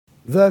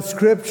The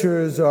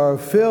scriptures are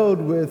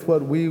filled with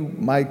what we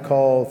might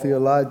call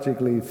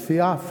theologically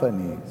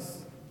theophanies,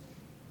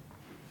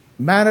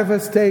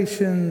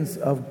 manifestations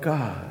of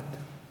God.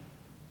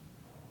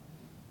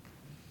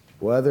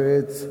 Whether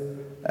it's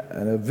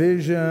a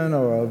vision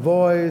or a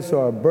voice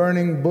or a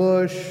burning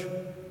bush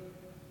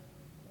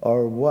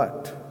or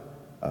what?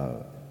 A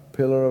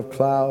pillar of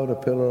cloud, a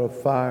pillar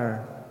of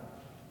fire.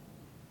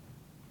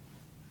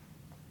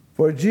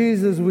 For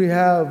Jesus, we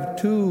have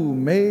two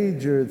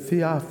major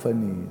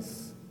theophanies.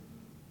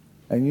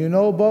 And you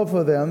know both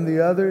of them.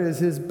 The other is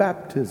his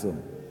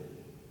baptism,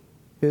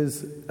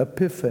 his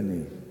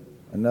epiphany,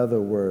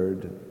 another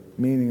word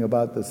meaning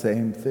about the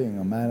same thing,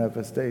 a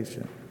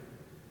manifestation.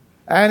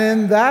 And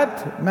in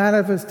that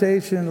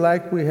manifestation,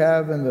 like we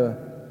have in the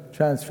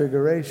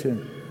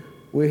Transfiguration,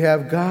 we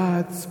have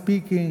God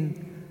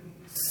speaking,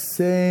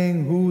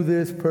 saying who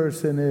this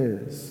person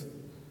is.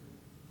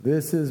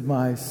 This is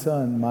my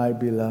Son, my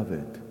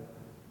beloved.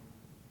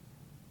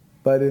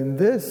 But in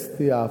this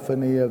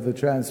theophany of the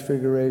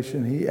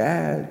Transfiguration, he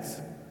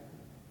adds,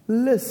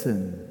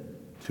 listen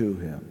to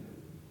him.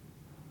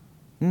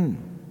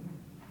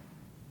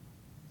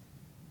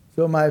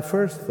 So my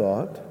first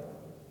thought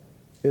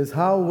is,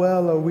 how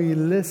well are we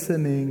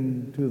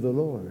listening to the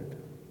Lord?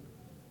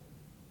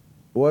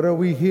 What are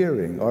we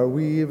hearing? Are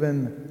we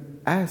even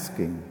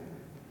asking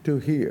to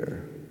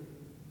hear?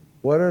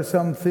 What are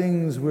some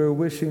things we're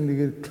wishing to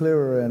get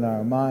clearer in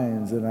our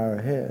minds, in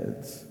our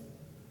heads?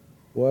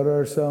 What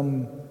are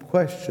some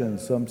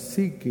questions, some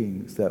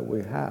seekings that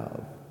we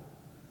have?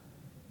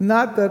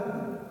 Not that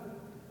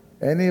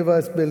any of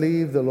us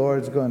believe the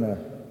Lord's going to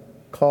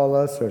call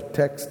us or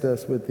text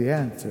us with the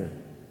answer.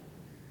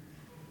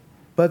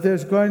 But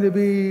there's going to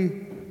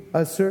be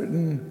a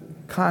certain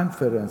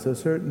confidence, a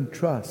certain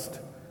trust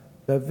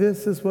that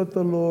this is what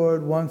the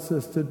Lord wants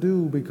us to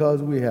do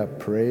because we have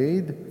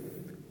prayed,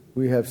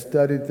 we have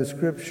studied the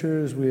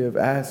Scriptures, we have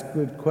asked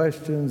good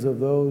questions of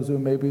those who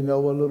maybe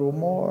know a little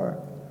more.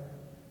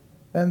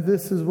 And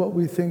this is what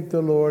we think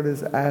the Lord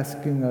is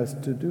asking us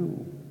to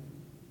do.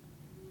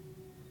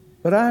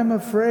 But I'm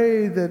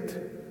afraid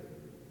that,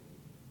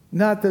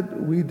 not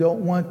that we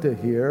don't want to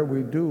hear,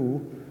 we do,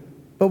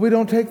 but we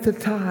don't take the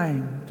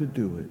time to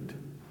do it.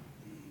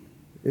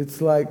 It's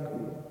like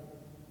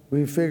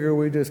we figure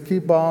we just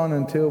keep on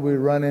until we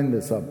run into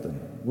something.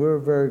 We're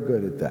very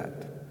good at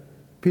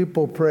that.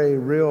 People pray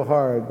real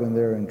hard when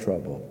they're in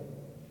trouble.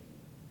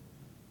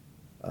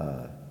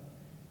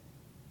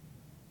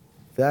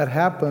 That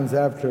happens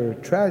after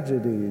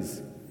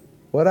tragedies.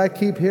 What I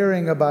keep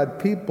hearing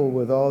about people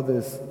with all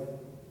this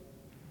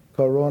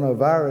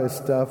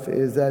coronavirus stuff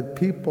is that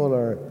people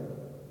are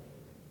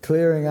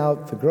clearing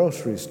out the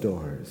grocery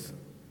stores.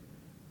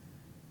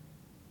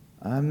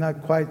 I'm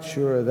not quite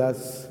sure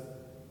that's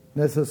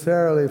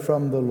necessarily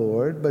from the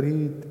Lord, but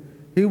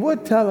He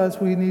would tell us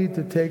we need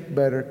to take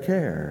better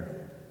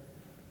care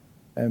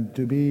and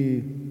to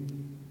be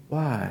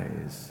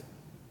wise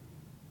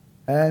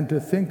and to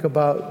think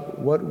about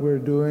what we're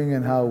doing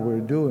and how we're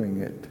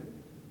doing it.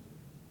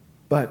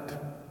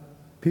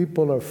 But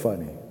people are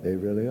funny. They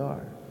really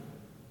are.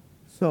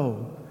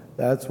 So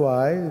that's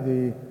why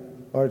the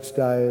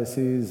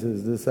Archdiocese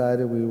has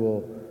decided we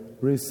will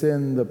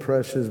rescind the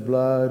precious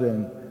blood,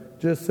 and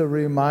just a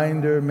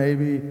reminder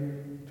maybe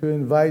to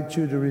invite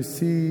you to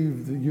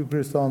receive the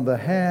Eucharist on the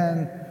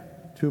hand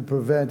to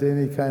prevent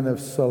any kind of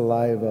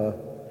saliva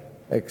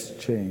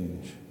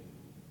exchange.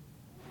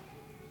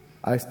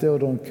 I still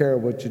don't care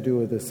what you do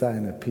with the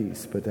sign of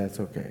peace, but that's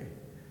okay.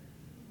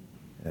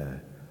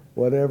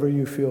 Whatever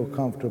you feel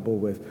comfortable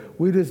with.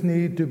 We just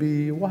need to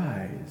be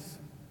wise.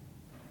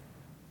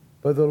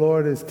 But the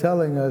Lord is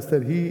telling us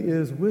that He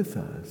is with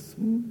us.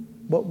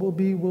 What will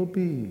be, will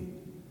be.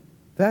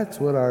 That's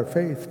what our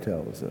faith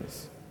tells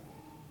us.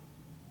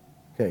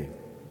 Okay.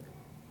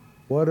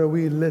 What are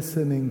we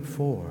listening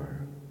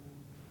for?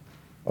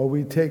 Are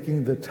we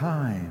taking the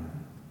time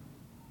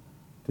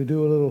to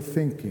do a little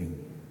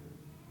thinking?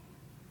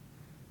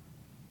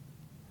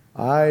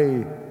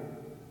 I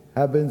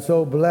have been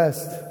so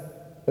blessed,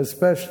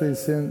 especially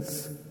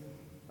since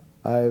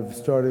I've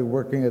started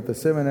working at the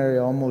seminary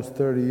almost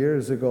 30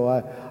 years ago.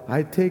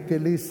 I take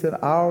at least an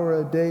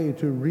hour a day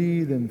to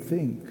read and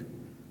think.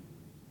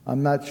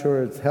 I'm not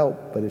sure it's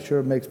helped, but it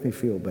sure makes me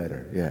feel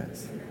better,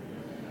 yes.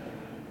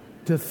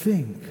 To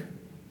think.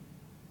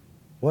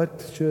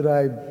 What should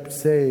I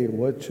say?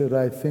 What should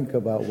I think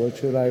about? What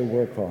should I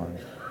work on?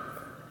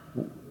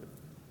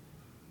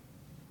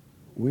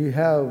 We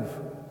have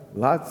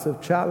lots of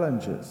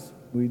challenges.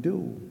 We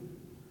do.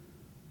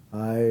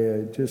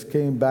 I just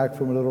came back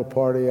from a little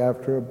party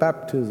after a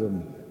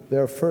baptism,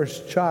 their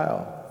first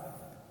child.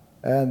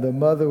 And the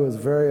mother was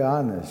very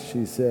honest.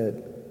 She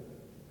said,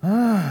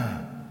 I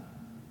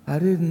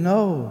didn't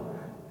know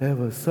there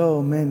were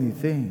so many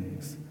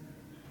things.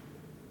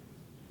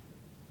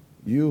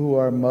 You who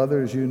are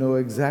mothers, you know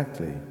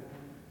exactly.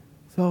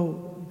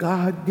 So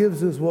God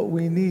gives us what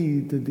we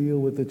need to deal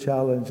with the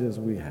challenges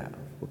we have.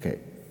 Okay,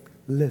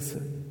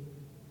 listen.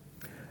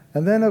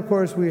 And then, of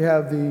course, we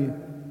have the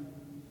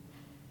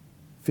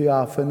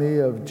theophany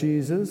of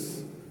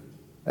Jesus,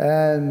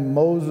 and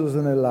Moses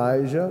and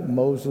Elijah,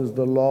 Moses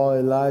the law,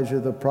 Elijah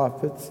the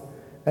prophets,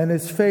 and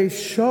his face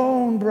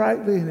shone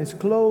brightly and his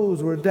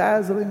clothes were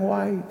dazzling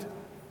white.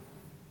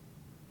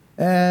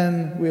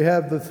 And we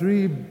have the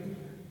three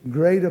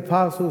great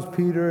apostles,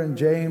 Peter and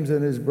James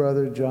and his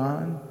brother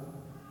John,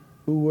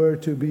 who were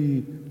to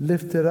be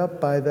lifted up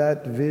by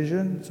that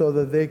vision so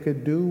that they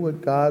could do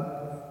what God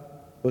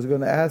was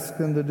going to ask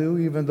them to do,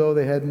 even though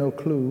they had no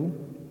clue.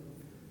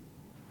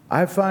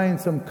 I find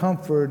some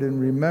comfort in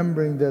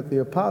remembering that the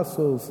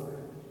apostles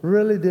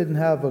really didn't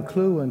have a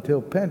clue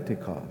until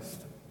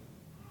Pentecost.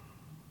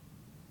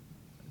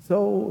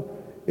 So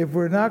if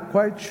we're not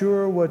quite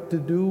sure what to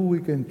do, we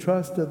can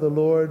trust that the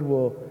Lord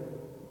will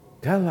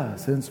tell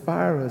us,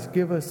 inspire us,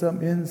 give us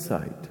some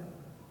insight,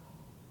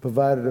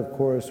 provided, of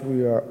course,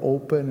 we are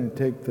open and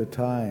take the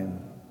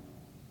time.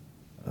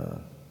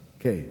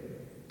 Okay.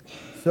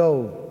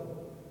 So,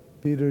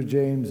 Peter,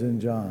 James,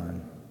 and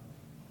John.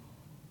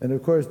 And,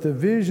 of course, the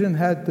vision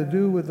had to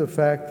do with the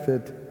fact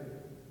that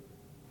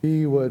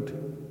he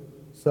would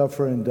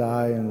suffer and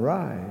die and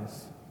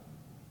rise.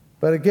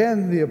 But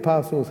again, the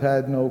apostles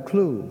had no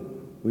clue.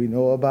 We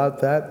know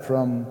about that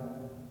from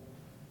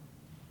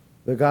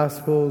the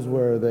Gospels,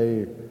 where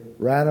they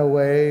ran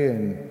away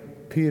and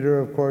Peter,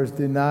 of course,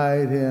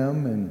 denied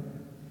him, and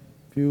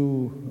a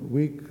few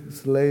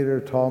weeks later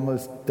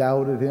Thomas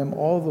doubted him,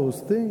 all those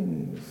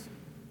things.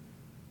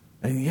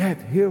 And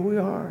yet here we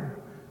are,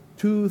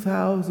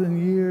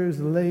 2,000 years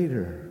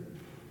later,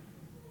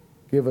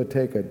 give or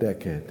take a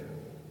decade.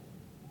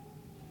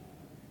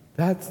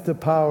 That's the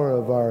power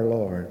of our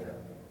Lord.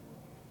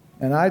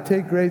 And I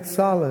take great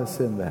solace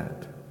in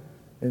that,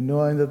 in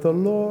knowing that the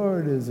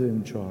Lord is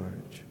in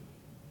charge.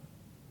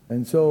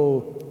 And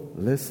so,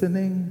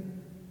 listening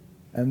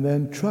and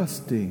then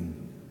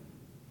trusting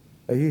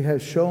that He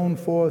has shown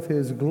forth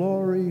His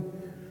glory,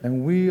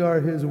 and we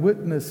are His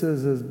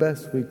witnesses as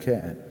best we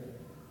can.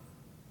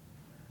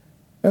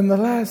 And the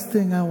last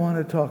thing I want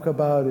to talk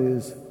about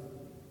is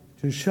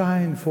to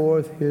shine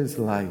forth His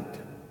light.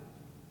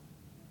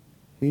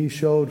 He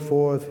showed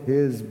forth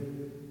His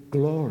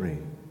glory.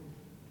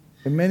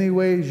 In many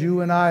ways,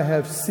 you and I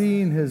have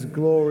seen His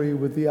glory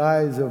with the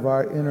eyes of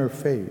our inner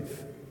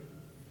faith.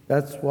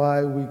 That's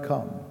why we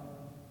come.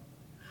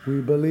 We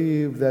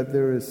believe that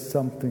there is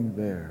something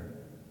there,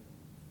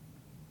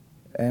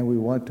 and we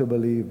want to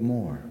believe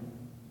more.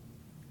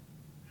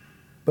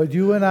 But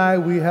you and I,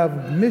 we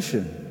have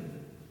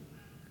mission.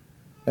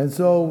 And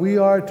so we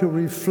are to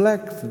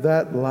reflect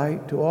that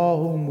light to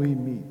all whom we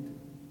meet,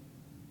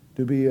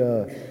 to be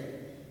a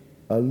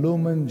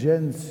lumen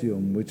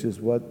gentium, which is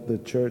what the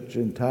church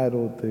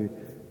entitled the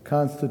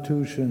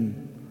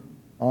Constitution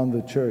on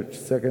the Church.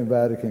 Second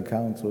Vatican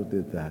Council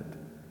did that.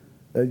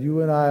 That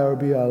you and I are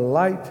be a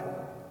light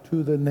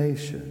to the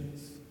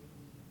nations.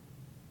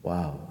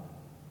 Wow.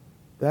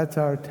 That's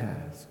our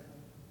task.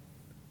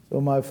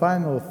 So my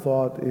final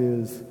thought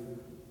is,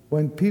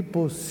 when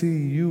people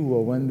see you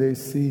or when they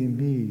see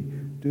me,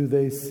 do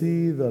they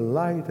see the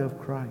light of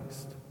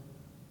Christ?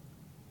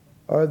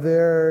 Are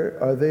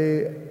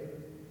they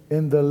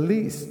in the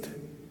least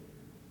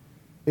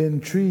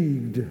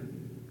intrigued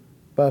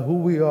by who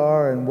we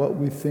are and what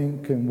we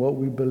think and what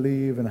we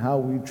believe and how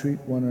we treat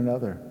one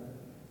another?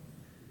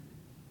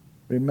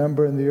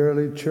 Remember, in the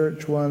early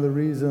church, one of the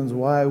reasons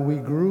why we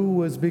grew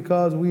was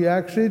because we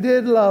actually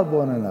did love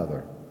one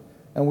another,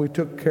 and we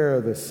took care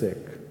of the sick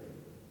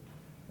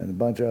and a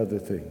bunch of other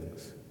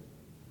things.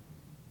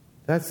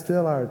 That's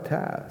still our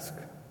task.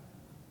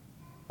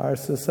 Our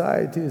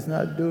society is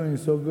not doing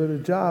so good a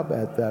job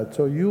at that.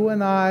 So you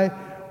and I,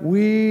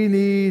 we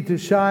need to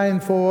shine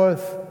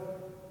forth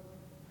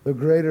the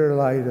greater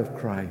light of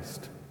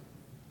Christ.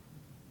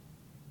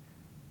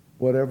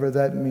 Whatever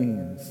that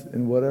means,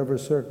 in whatever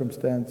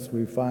circumstance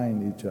we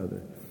find each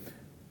other.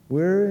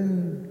 We're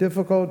in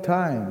difficult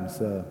times.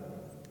 The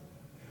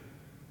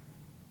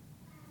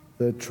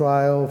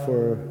trial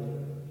for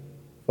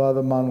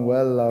Father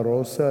Manuel La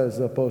Rosa is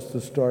supposed to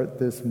start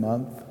this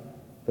month,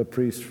 the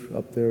priest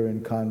up there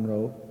in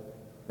Conroe.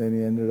 Then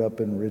he ended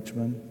up in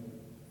Richmond.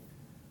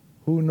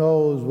 Who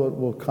knows what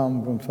will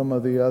come from some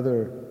of the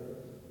other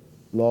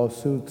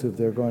lawsuits, if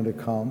they're going to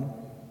come.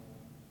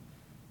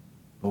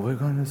 But we're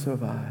going to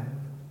survive.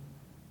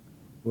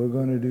 We're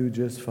going to do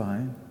just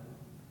fine.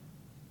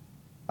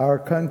 Our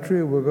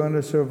country, we're going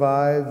to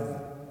survive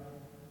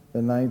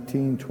the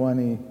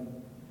 2020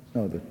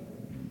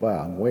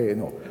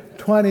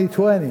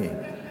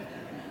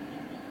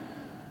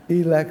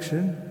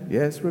 election.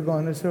 Yes, we're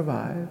going to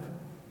survive.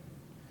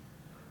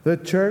 The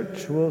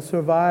church will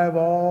survive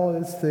all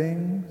its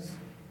things.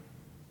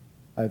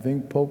 I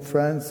think Pope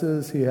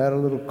Francis, he had a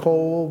little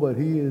cold, but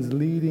he is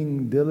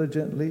leading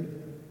diligently.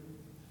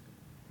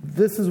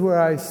 This is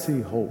where I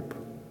see hope.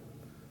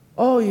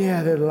 Oh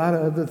yeah, there are a lot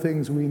of other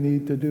things we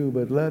need to do,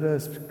 but let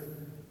us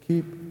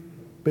keep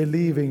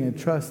believing and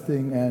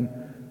trusting and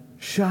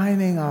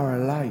shining our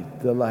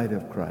light, the light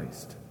of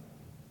Christ.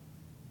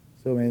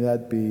 So may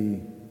that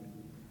be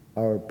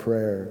our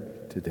prayer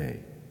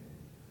today.